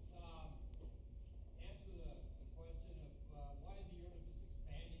 seconds, answer the question of why the universe is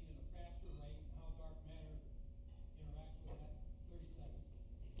expanding at a faster rate and how dark matter interacts with that? 30 seconds.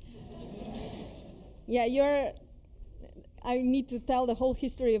 Yeah, I need to tell the whole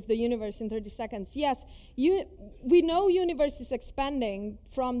history of the universe in 30 seconds. Yes, we know universe is expanding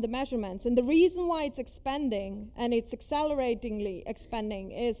from the measurements, and the reason why it's expanding, and it's acceleratingly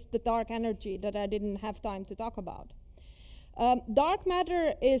expanding, is the dark energy that I didn't have time to talk about. Dark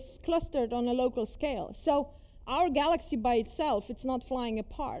matter is clustered on a local scale. So our galaxy by itself, it's not flying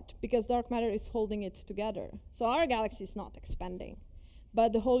apart because dark matter is holding it together. So our galaxy is not expanding,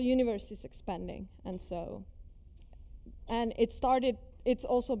 but the whole universe is expanding. And it's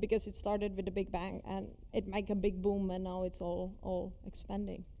also because it started with the Big Bang, and it made a big boom, and now it's all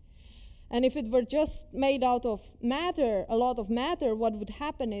expanding. And if it were just made out of matter, a lot of matter, what would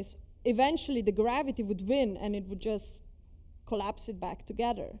happen is eventually the gravity would win, and it would just collapse it back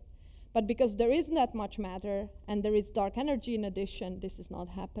together. But because there isn't that much matter, and there is dark energy in addition, this is not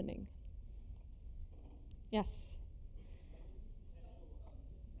happening. Yes?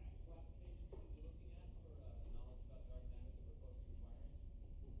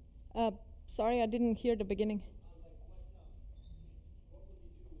 Sorry, I didn't hear the beginning. What would you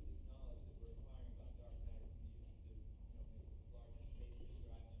do with this knowledge that we're acquiring about dark matter? Can you use it to, make larger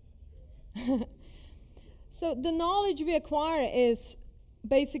spaceships, or I'm not sure. So the knowledge we acquire is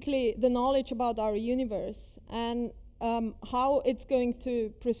basically the knowledge about our universe and how it's going to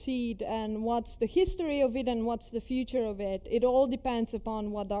proceed and what's the history of it and what's the future of it. It all depends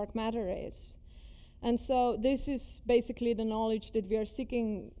upon what dark matter is. And so this is basically the knowledge that we are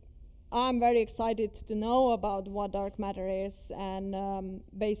seeking. I'm very excited to know about what dark matter is, and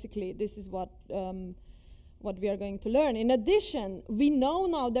basically this is what we are going to learn. In addition, we know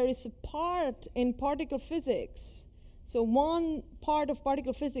now there is a part in particle physics. So one part of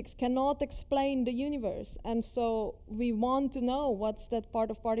particle physics cannot explain the universe, and so we want to know what's that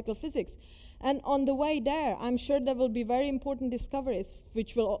part of particle physics. And on the way there, I'm sure there will be very important discoveries,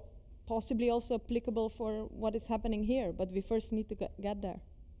 which will possibly also applicable for what is happening here, but we first need to get there.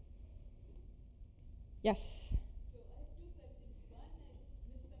 Yes? So I have two questions. One, I just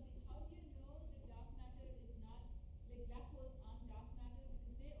missed something. How do you know that dark matter is not, like black holes aren't dark matter?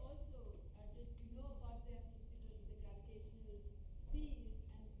 Because they also are just, you know about them just because of the gravitational field,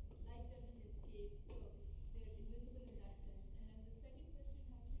 and light doesn't escape, so they're invisible in that sense. And then the second question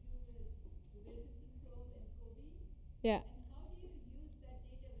has to do with the Wilkinson probe and COBE. Yeah. And how do you use that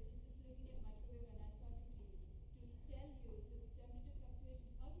data, which is just looking at microwave anisotropy, to tell you, so it's temperature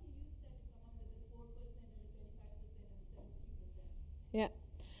fluctuations, how do you use that to come up with the 4% and the 25% and the 73%? Yeah.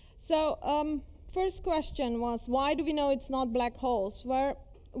 So first question was, why do we know it's not black holes? Where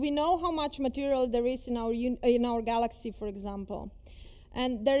we know how much material there is in our galaxy, for example.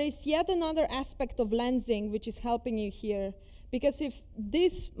 And there is yet another aspect of lensing which is helping you here. Because if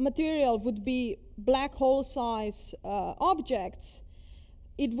this material would be black hole size objects,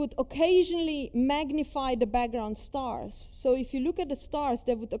 it would occasionally magnify the background stars. So if you look at the stars,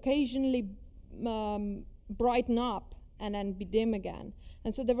 they would occasionally brighten up and then be dim again.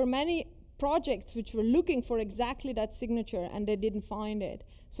 And so there were many projects which were looking for exactly that signature, and they didn't find it.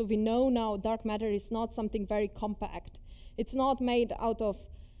 So we know now dark matter is not something very compact. It's not made out of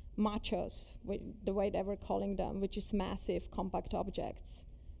machos, the way they were calling them, which is massive compact objects.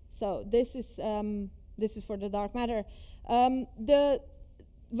 So this is for the dark matter. The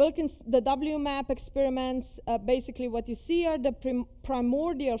WMAP experiments, basically what you see are the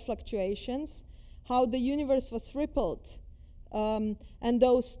primordial fluctuations, how the universe was rippled. And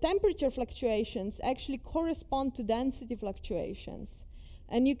those temperature fluctuations actually correspond to density fluctuations.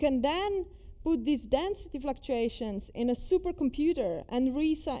 And you can then put these density fluctuations in a supercomputer, and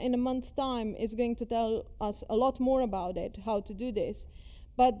RISA in a month's time is going to tell us a lot more about it, how to do this.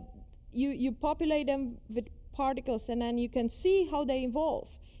 But you populate them with particles, and then you can see how they evolve.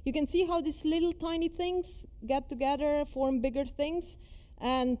 You can see how these little tiny things get together, form bigger things,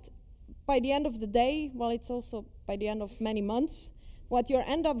 and by the end of the day, well, it's also by the end of many months, what you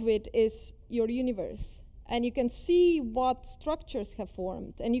end up with is your universe. And you can see what structures have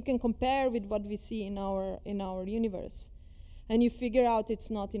formed, and you can compare with what we see in our universe. And you figure out it's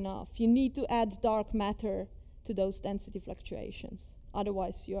not enough. You need to add dark matter to those density fluctuations.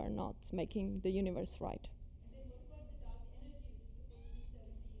 Otherwise, you are not making the universe right. And then what about the dark energy, which is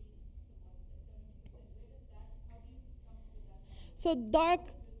supposed to be 70%? Where does that, how do you come up with that?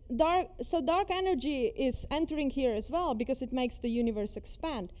 So dark energy is entering here as well, because it makes the universe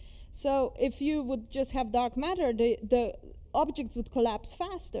expand. So if you would just have dark matter, the objects would collapse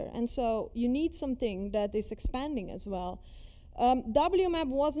faster. And so you need something that is expanding as well. WMAP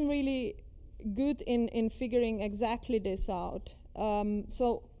wasn't really good in figuring exactly this out.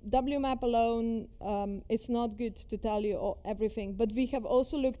 So WMAP alone is not good to tell you everything. But we have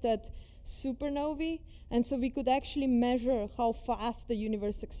also looked at supernovae. And so we could actually measure how fast the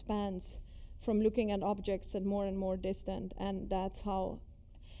universe expands from looking at objects that more and more distant. And that's how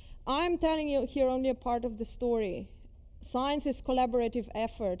I'm telling you here only a part of the story. Science is collaborative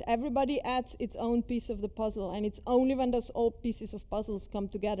effort. Everybody adds its own piece of the puzzle, and it's only when those all pieces of puzzles come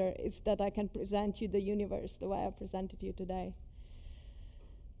together is that I can present you the universe the way I presented you today.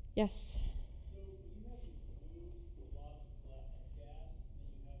 Yes? So you have these blue blobs of gas,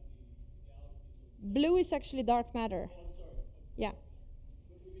 and you have the galaxies. Blue is actually dark matter. Oh, I'm sorry. Yeah.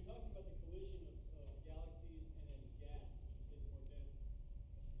 But we've been talking about the collision of galaxies and then gas, which is more dense.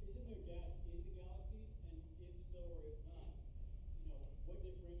 Isn't there gas in the galaxies? And if so or if not, what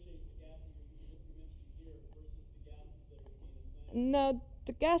differentiates the gas that you mentioned here versus the gases that are being implanted? No,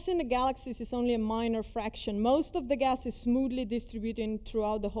 the gas in the galaxies is only a minor fraction. Most of the gas is smoothly distributed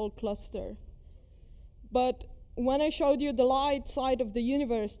throughout the whole cluster. But when I showed you the light side of the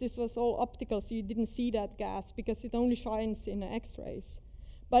universe, this was all optical, so you didn't see that gas because it only shines in X-rays.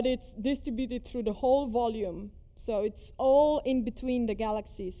 but it's distributed through the whole volume. So it's all in between the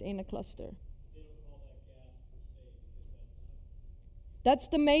galaxies in a cluster. They don't call that gas per se because That's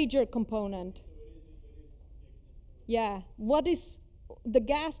the major component. so it is mixed. Yeah. What is the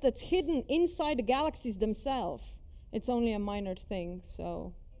gas that's hidden inside the galaxies themselves? It's only a minor thing,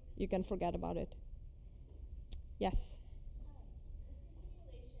 so you can forget about it. Yes.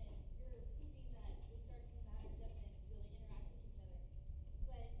 With your simulation, you're proving that this dark matter doesn't really interact with each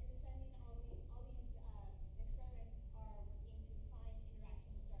other, but you're sending all these experiments are working to find interactions with dark matter.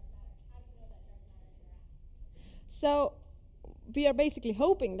 How do you know that dark matter interacts? So we are basically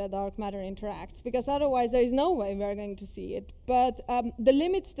hoping that dark matter interacts, because otherwise there is no way we're going to see it. But the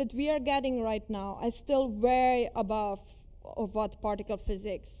limits that we are getting right now are still way above of what particle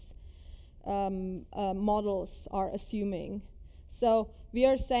physics models are assuming. So we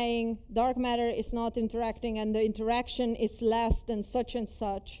are saying dark matter is not interacting and the interaction is less than such and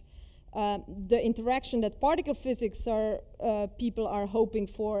such. The interaction that particle physics people are hoping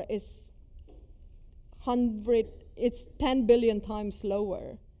for is 10 billion times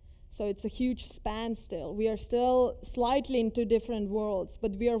lower. So it's a huge span still. We are still slightly into different worlds,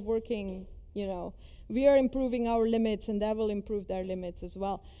 but we are working, we are improving our limits and they will improve their limits as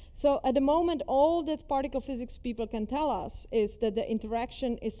well. So at the moment, all that particle physics people can tell us is that the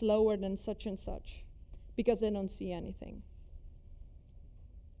interaction is lower than such and such because they don't see anything.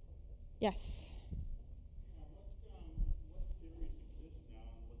 Yes? What theories exist now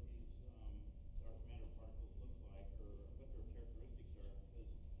on what these dark matter particles look like, or what their characteristics are?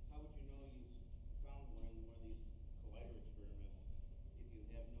 Because how would you know you found one in one of these collider experiments if you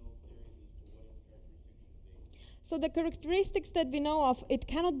have no theories as to what its characteristics should be? So the characteristics that we know of, it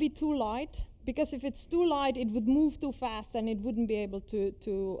cannot be too light, because if it's too light, it would move too fast and it wouldn't be able to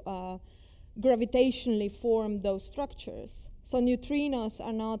gravitationally form those structures. So neutrinos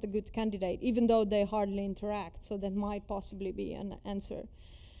are not a good candidate, even though they hardly interact. So that might possibly be an answer.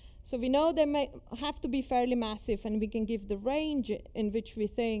 So we know they may have to be fairly massive, and we can give the range in which we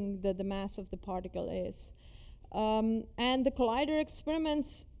think that the mass of the particle is. And the collider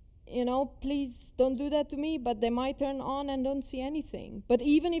experiments, please don't do that to me, but they might turn on and don't see anything. But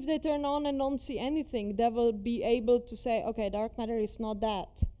even if they turn on and don't see anything, they will be able to say, okay, dark matter is not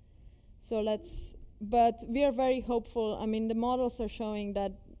that. So but we are very hopeful. I mean, the models are showing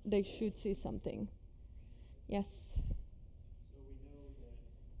that they should see something. Yes? So we know that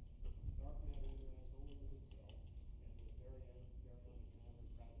dark matter interacts only with itself, and with very matter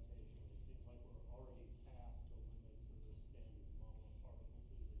gravitation. It seems like we're already past the limits of the standard model of particle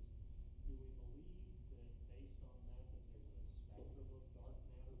physics. Do we believe that based on that there's a spectrum of dark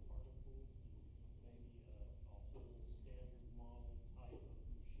matter particles, maybe a whole standard model type of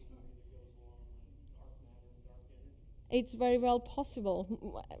machinery that goes along with dark matter and dark energy? It's very well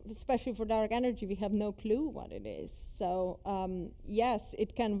possible, especially for dark energy. We have no clue what it is. So yes,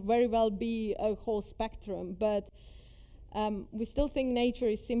 it can very well be a whole spectrum, but we still think nature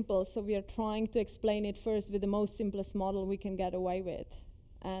is simple, so we are trying to explain it first with the most simplest model we can get away with.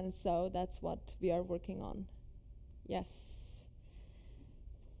 And so that's what we are working on. Yes?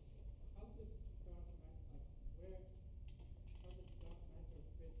 How does dark matter, how does dark matter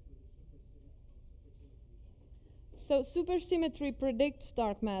fit with supersymmetry? So supersymmetry predicts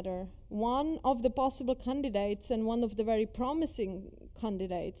dark matter. One of the possible candidates, and one of the very promising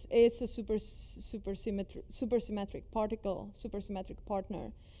candidates, is a supersymmetric particle, supersymmetric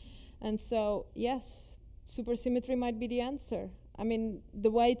partner. And so, yes, supersymmetry might be the answer. I mean,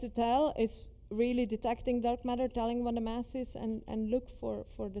 the way to tell is really detecting dark matter, telling what the mass is, and look for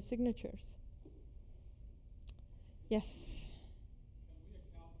the signatures. Yes? Can we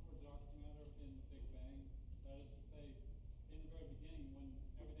account for dark matter in the Big Bang? That is to say, in the very beginning, when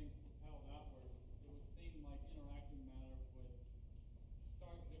everything's propelled outward, it would seem like interacting matter would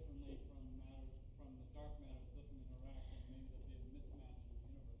start differently from the dark matter that doesn't interact, and maybe there'd be a mismatch in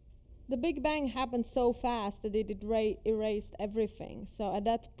the universe. The Big Bang happened so fast that it erased everything. So at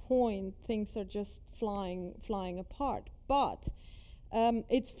that point, things are just flying apart. But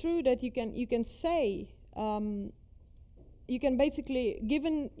it's true that you can say, you can basically,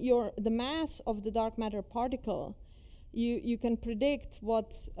 given the mass of the dark matter particle, you can predict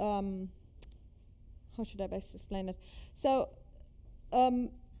what, how should I best explain it? So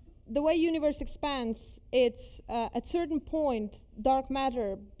the way universe expands, it's at certain point, dark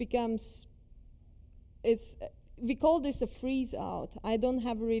matter becomes, we call this a freeze out. I don't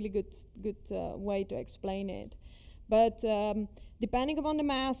have a really good way to explain it. But depending upon the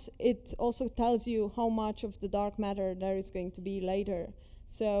mass, it also tells you how much of the dark matter there is going to be later.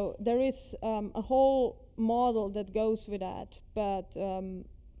 So there is a whole model that goes with that. But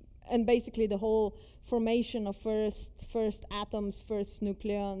and basically the whole formation of first atoms, first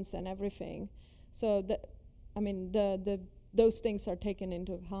nucleons, and everything. So those things are taken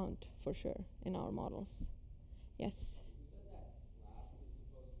into account for sure in our models. Yes. You said that last is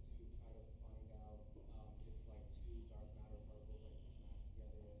supposed to try to find out if like two dark matter particles like smack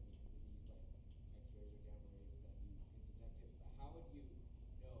together and release like X-rays or gamma rays, that you can detect it. But how would you know?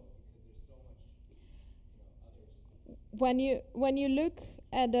 Because there's so much, others. When you look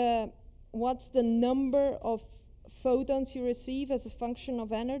at what's the number of photons you receive as a function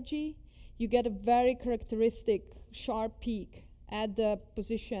of energy, you get a very characteristic sharp peak at the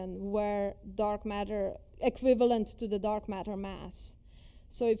position where dark matter, equivalent to the dark matter mass.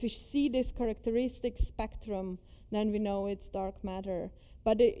 So if you see this characteristic spectrum, then we know it's dark matter.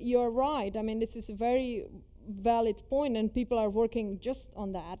 But you're right, I mean, this is a very valid point, and people are working just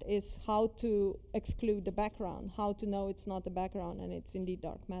on that, is how to exclude the background, how to know it's not the background and it's indeed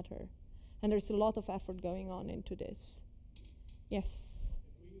dark matter. And there's a lot of effort going on into this. Yes?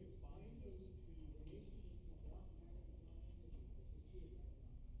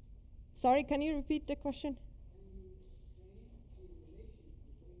 Sorry, can you repeat the question?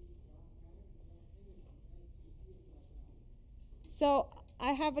 So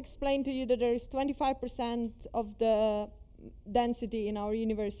I have explained to you that there is 25% of the density in our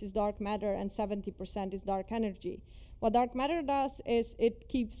universe is dark matter and 70% is dark energy. What dark matter does is it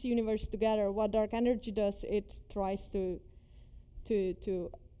keeps universe together. What dark energy does, it tries to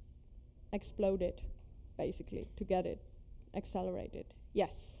explode it, basically, to get it accelerated.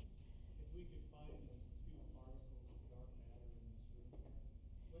 Yes? If we could find those two particles of dark matter in this room,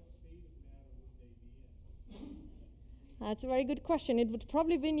 what state of matter would they be in? That's a very good question. It would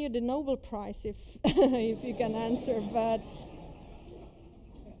probably win you the Nobel Prize if if you can answer, but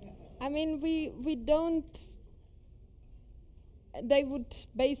I mean, we don't. They would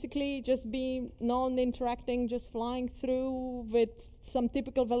basically just be non-interacting, just flying through with some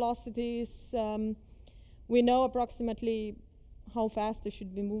typical velocities. We know approximately how fast they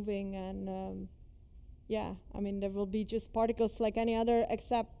should be moving, and yeah, I mean, there will be just particles like any other,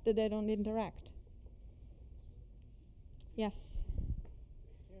 except that they don't interact. Yes.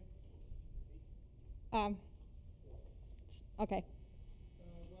 Okay. Well,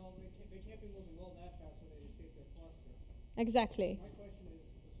 they can't be moving all that fast so they escape their cluster. Exactly. My question is,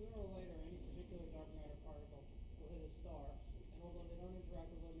 sooner or later, any particular dark matter particle will hit a star, and although they don't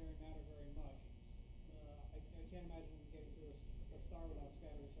interact with ordinary matter very much, I can't imagine getting to a star without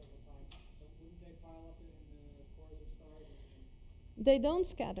scattering several times. But wouldn't they pile up in the cores of stars? They don't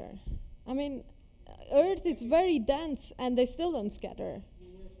scatter. I mean, Earth is very dense, and they still don't scatter.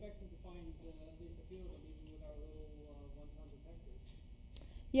 We're expecting to find at least a few of them, even with our little one-ton detectors.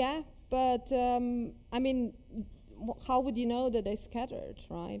 Yeah, but I mean, how would you know that they scattered,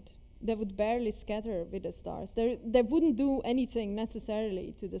 right? They would barely scatter with the stars. They wouldn't do anything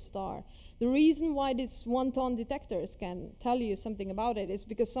necessarily to the star. The reason why these one-ton detectors can tell you something about it is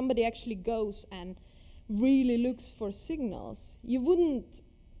because somebody actually goes and really looks for signals. You wouldn't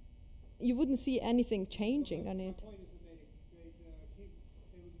see anything changing on it. My point is that they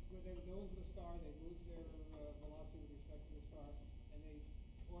would go into the star, they lose their velocity with respect to the star, and they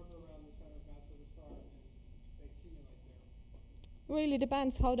orbit around the center of mass of the star, and they accumulate there. Really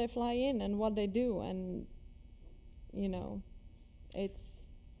depends how they fly in and what they do, and it's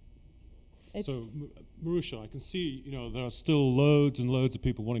so, Marusa, I can see, there are still loads and loads of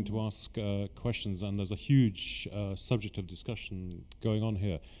people wanting to ask questions, and there's a huge subject of discussion going on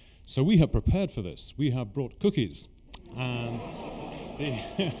here. So we have prepared for this. We have brought cookies, and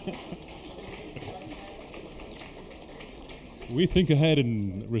we think ahead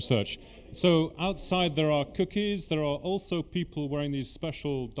in research. So outside there are cookies. There are also people wearing these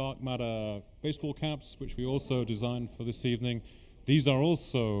special dark matter baseball caps, which we also designed for this evening. These are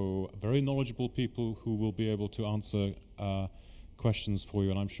also very knowledgeable people who will be able to answer questions for you,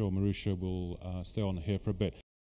 and I'm sure Marusa will stay on here for a bit.